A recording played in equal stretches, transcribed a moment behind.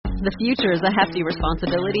The future is a hefty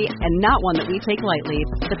responsibility and not one that we take lightly.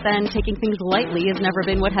 But then, taking things lightly has never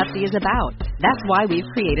been what Hefty is about. That's why we've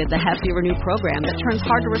created the Hefty Renew program that turns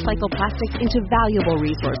hard-to-recycle plastics into valuable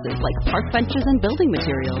resources like park benches and building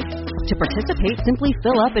materials. To participate, simply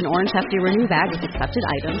fill up an orange Hefty Renew bag with accepted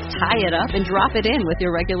items, tie it up, and drop it in with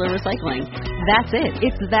your regular recycling. That's it.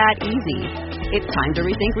 It's that easy. It's time to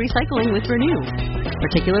rethink recycling with Renew.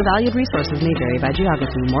 Particular valued resources may vary by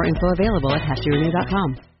geography. More info available at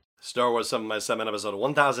heftyrenew.com. Star Wars 7x7, episode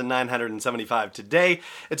 1975 today.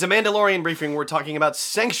 It's a Mandalorian briefing. We're talking about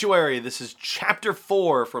Sanctuary. This is Chapter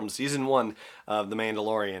 4 from Season 1 of The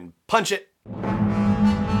Mandalorian. Punch it!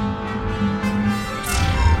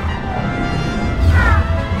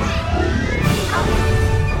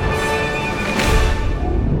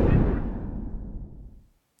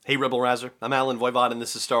 Hey Rebel Rouser, I'm Alan Voivod and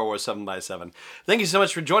this is Star Wars 7x7. Thank you so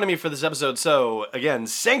much for joining me for this episode. So, again,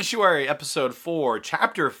 Sanctuary, episode 4,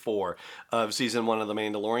 chapter 4 of season 1 of The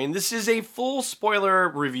Mandalorian. This is a full spoiler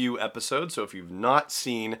review episode, so if you've not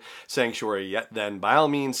seen Sanctuary yet, then by all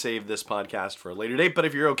means save this podcast for a later date. But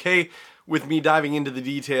if you're okay with me diving into the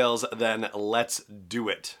details, then let's do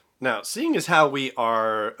it. Now, seeing as how we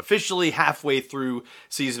are officially halfway through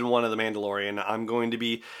Season 1 of The Mandalorian, I'm going to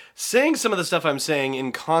be saying some of the stuff I'm saying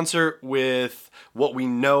in concert with what we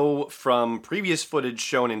know from previous footage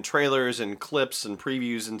shown in trailers and clips and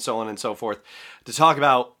previews and so on and so forth, to talk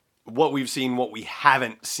about what we've seen, what we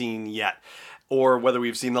haven't seen yet, or whether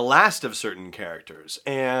we've seen the last of certain characters.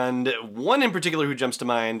 And one in particular who jumps to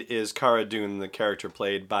mind is Cara Dune, the character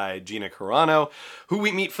played by Gina Carano, who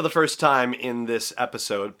we meet for the first time in this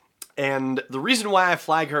episode. And the reason why I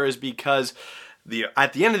flag her is because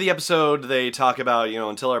at the end of the episode, they talk about,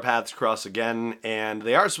 until our paths cross again, and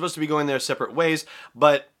they are supposed to be going their separate ways,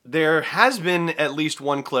 but there has been at least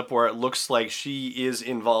one clip where it looks like she is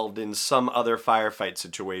involved in some other firefight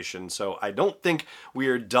situation, so I don't think we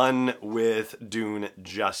are done with Dune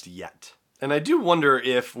just yet. And I do wonder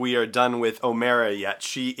if we are done with Omera yet.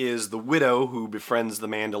 She is the widow who befriends the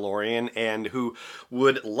Mandalorian and who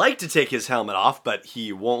would like to take his helmet off, but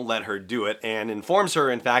he won't let her do it, and informs her,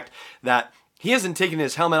 in fact, that he hasn't taken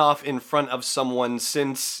his helmet off in front of someone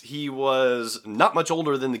since he was not much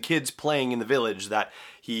older than the kids playing in the village that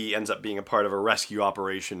he ends up being a part of a rescue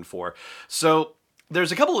operation for. So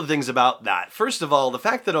there's a couple of things about that. First of all, the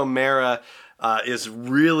fact that Omera is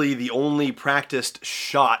really the only practiced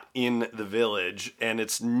shot in the village, and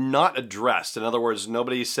it's not addressed. In other words,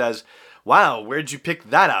 nobody says, wow, where'd you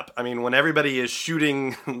pick that up? I mean, when everybody is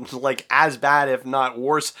shooting like as bad, if not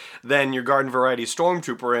worse, than your garden variety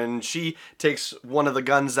stormtrooper, and she takes one of the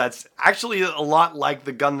guns that's actually a lot like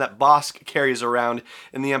the gun that Bossk carries around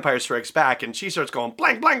in The Empire Strikes Back, and she starts going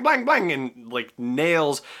blang, blang, blang, blang, and like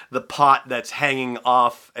nails the pot that's hanging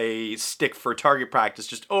off a stick for target practice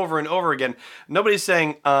just over and over again. Nobody's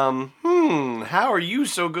saying, how are you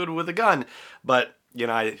so good with a gun? But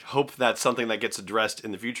I hope that's something that gets addressed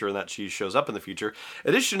in the future and that she shows up in the future.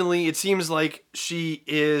 Additionally, it seems like she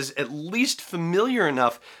is at least familiar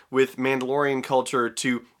enough with Mandalorian culture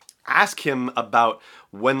to ask him about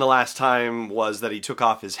when the last time was that he took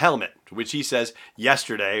off his helmet, which he says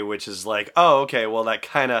yesterday, which is like, oh, okay, well, that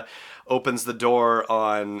kind of opens the door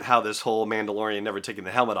on how this whole Mandalorian never taking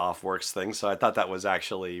the helmet off works thing. So I thought that was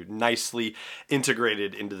actually nicely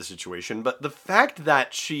integrated into the situation. But the fact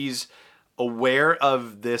that she's aware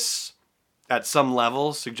of this at some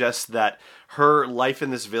level suggests that her life in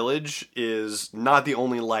this village is not the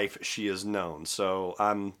only life she has known. So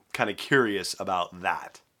I'm kind of curious about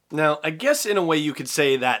that. Now, I guess in a way you could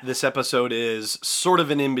say that this episode is sort of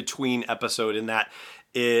an in-between episode in that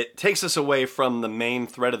it takes us away from the main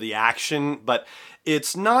thread of the action, but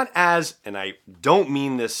it's not as, and I don't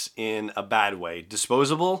mean this in a bad way,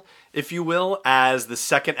 disposable, if you will, as the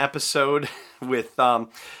second episode with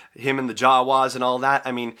him and the Jawas and all that.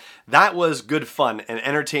 I mean, that was good fun and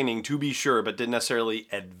entertaining to be sure, but didn't necessarily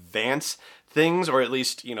advance things, or at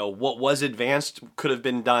least, what was advanced could have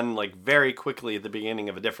been done like very quickly at the beginning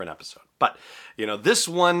of a different episode. But, this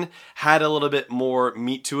one had a little bit more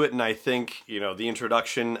meat to it, and I think, the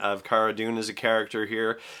introduction of Cara Dune as a character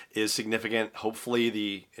here is significant. Hopefully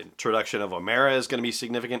the introduction of Omera is going to be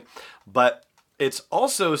significant, but it's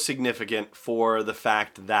also significant for the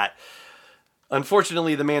fact that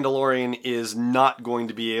unfortunately the Mandalorian is not going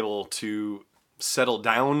to be able to settle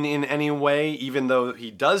down in any way, even though he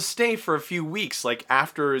does stay for a few weeks, like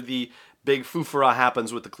after the big foofara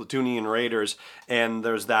happens with the Klatooinian Raiders, and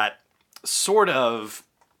there's that sort of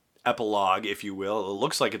epilogue, if you will. It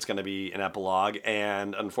looks like it's going to be an epilogue,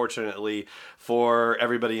 and unfortunately for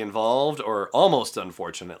everybody involved, or almost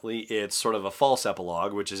unfortunately, it's sort of a false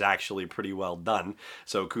epilogue, which is actually pretty well done.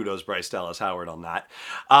 So kudos Bryce Dallas Howard on that.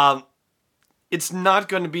 It's not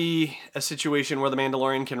going to be a situation where the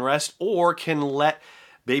Mandalorian can rest or can let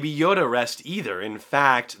Baby Yoda rest either. In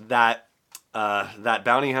fact, that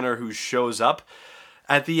bounty hunter who shows up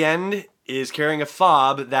at the end is carrying a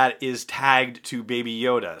fob that is tagged to Baby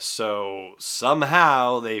Yoda. So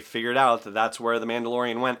somehow they figured out that that's where the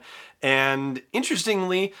Mandalorian went. And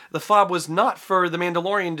interestingly, the fob was not for the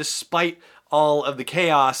Mandalorian despite all of the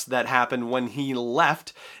chaos that happened when he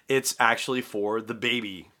left. It's actually for the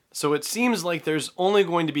baby. So it seems like there's only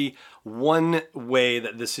going to be one way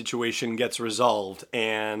that this situation gets resolved,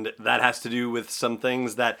 and that has to do with some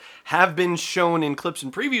things that have been shown in clips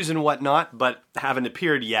and previews and whatnot, but haven't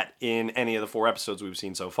appeared yet in any of the 4 episodes we've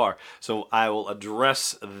seen so far. So I will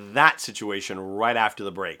address that situation right after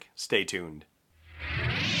the break. Stay tuned.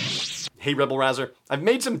 Hey Rebel Rouser, I've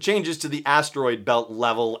made some changes to the asteroid belt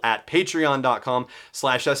level at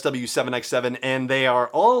patreon.com/SW7X7, and they are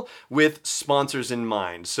all with sponsors in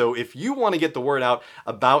mind. So if you want to get the word out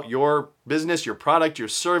about your business, your product, your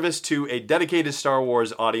service to a dedicated Star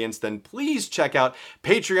Wars audience, then please check out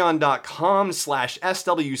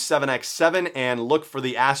patreon.com/SW7X7 and look for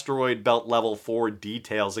the asteroid belt level for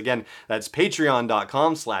details. Again, that's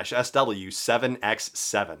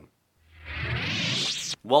patreon.com/SW7X7.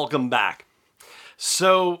 Welcome back.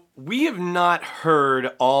 So we have not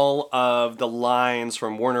heard all of the lines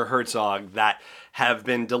from Werner Herzog that have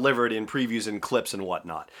been delivered in previews and clips and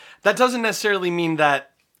whatnot. That doesn't necessarily mean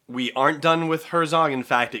that we aren't done with Herzog. In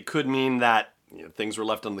fact, it could mean that things were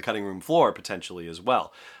left on the cutting room floor potentially as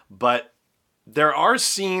well. But there are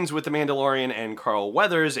scenes with The Mandalorian and Carl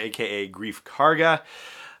Weathers, aka Greef Karga,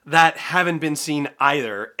 that haven't been seen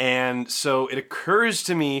either. And so it occurs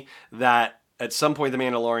to me that at some point, the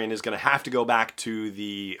Mandalorian is going to have to go back to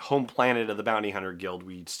the home planet of the Bounty Hunter Guild.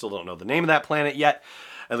 We still don't know the name of that planet yet,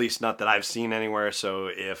 at least not that I've seen anywhere. So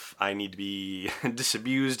if I need to be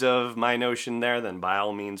disabused of my notion there, then by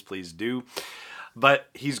all means, please do. But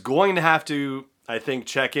he's going to have to, I think,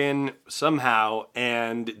 check in somehow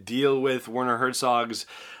and deal with Werner Herzog's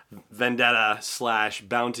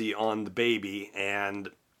vendetta/bounty on the baby.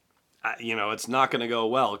 And, it's not going to go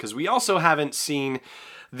well because we also haven't seen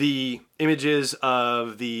the images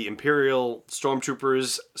of the Imperial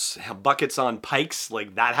stormtroopers, buckets on pikes,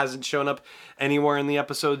 like that hasn't shown up anywhere in the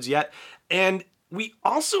episodes yet. And we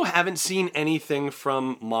also haven't seen anything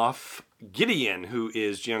from Moff Gideon, who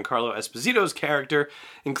is Giancarlo Esposito's character,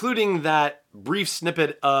 including that brief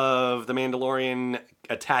snippet of the Mandalorian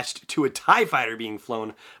attached to a TIE fighter being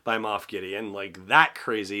flown by Moff Gideon, like that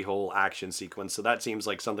crazy whole action sequence. So that seems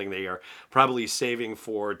like something they are probably saving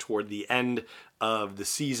for toward the end of the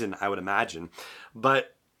season, I would imagine.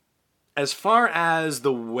 But as far as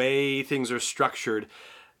the way things are structured,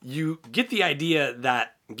 you get the idea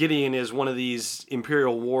that Gideon is one of these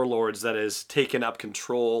Imperial warlords that has taken up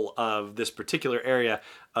control of this particular area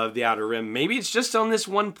of the Outer Rim. Maybe it's just on this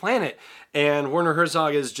one planet, and Werner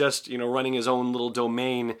Herzog is just, running his own little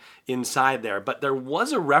domain inside there. But there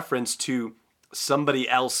was a reference to somebody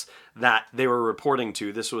else that they were reporting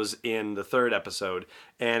to. This was in the 3rd episode,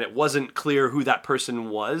 and it wasn't clear who that person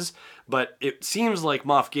was, but it seems like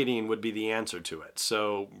Moff Gideon would be the answer to it.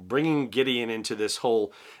 So bringing Gideon into this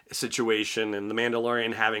whole situation, and the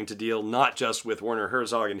Mandalorian having to deal not just with Werner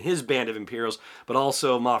Herzog and his band of Imperials, but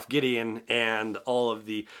also Moff Gideon and all of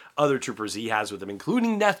the other troopers he has with him,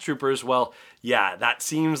 including Death Troopers, well, yeah, that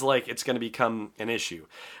seems like it's going to become an issue.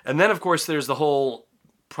 And then, of course, there's the whole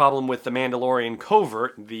problem with the Mandalorian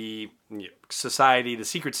Covert, the society, the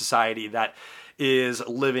secret society that is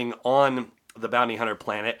living on the Bounty Hunter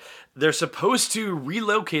planet. They're supposed to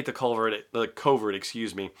relocate the covert,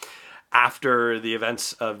 after the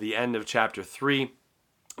events of the end of Chapter 3.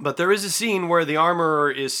 But there is a scene where the armorer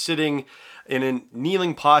is sitting in a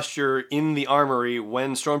kneeling posture in the armory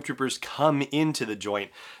when stormtroopers come into the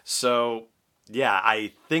joint. So yeah,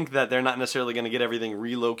 I think that they're not necessarily going to get everything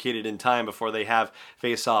relocated in time before they have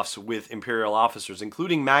face-offs with Imperial officers,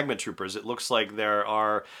 including magma troopers. It looks like there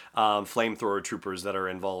are flamethrower troopers that are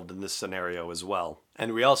involved in this scenario as well.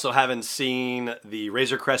 And we also haven't seen the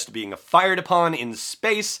Razor Crest being fired upon in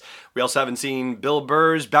space. We also haven't seen Bill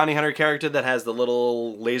Burr's bounty hunter character that has the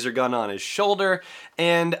little laser gun on his shoulder.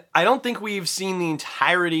 And I don't think we've seen the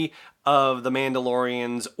entirety of the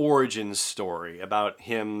Mandalorian's origin story about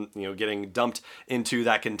him, getting dumped into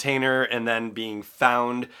that container and then being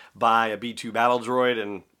found by a B-2 battle droid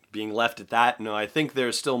and being left at that. No, I think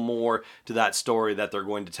there's still more to that story that they're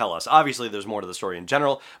going to tell us. Obviously, there's more to the story in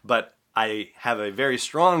general, but I have a very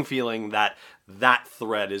strong feeling that that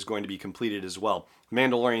thread is going to be completed as well.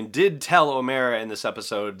 Mandalorian did tell Omera in this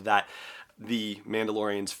episode that the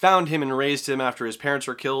Mandalorians found him and raised him after his parents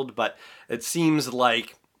were killed, but it seems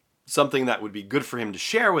like something that would be good for him to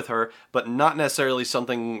share with her, but not necessarily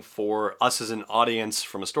something for us as an audience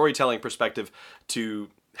from a storytelling perspective to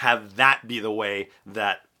have that be the way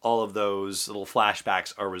that all of those little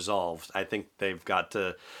flashbacks are resolved. I think they've got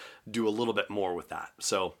to do a little bit more with that.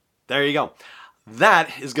 So there you go.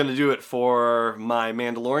 That is going to do it for my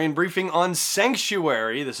Mandalorian briefing on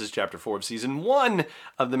Sanctuary. This is Chapter 4 of Season 1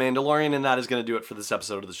 of The Mandalorian, and that is going to do it for this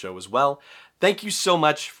episode of the show as well. Thank you so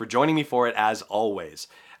much for joining me for it, as always.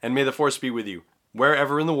 And may the Force be with you,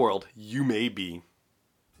 wherever in the world you may be.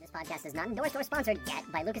 This podcast is not endorsed or sponsored yet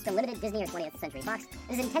by Lucasfilm Limited, Disney, or 20th Century Fox.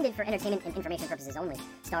 It is intended for entertainment and information purposes only.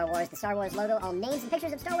 Star Wars, the Star Wars logo, all names and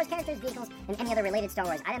pictures of Star Wars characters, vehicles, and any other related Star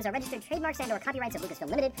Wars items are registered trademarks and/or copyrights of Lucasfilm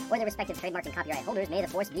Limited or their respective trademark and copyright holders. May the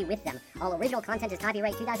Force be with them. All original content is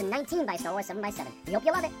copyright 2019 by Star Wars 7x7. We hope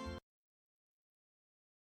you love it.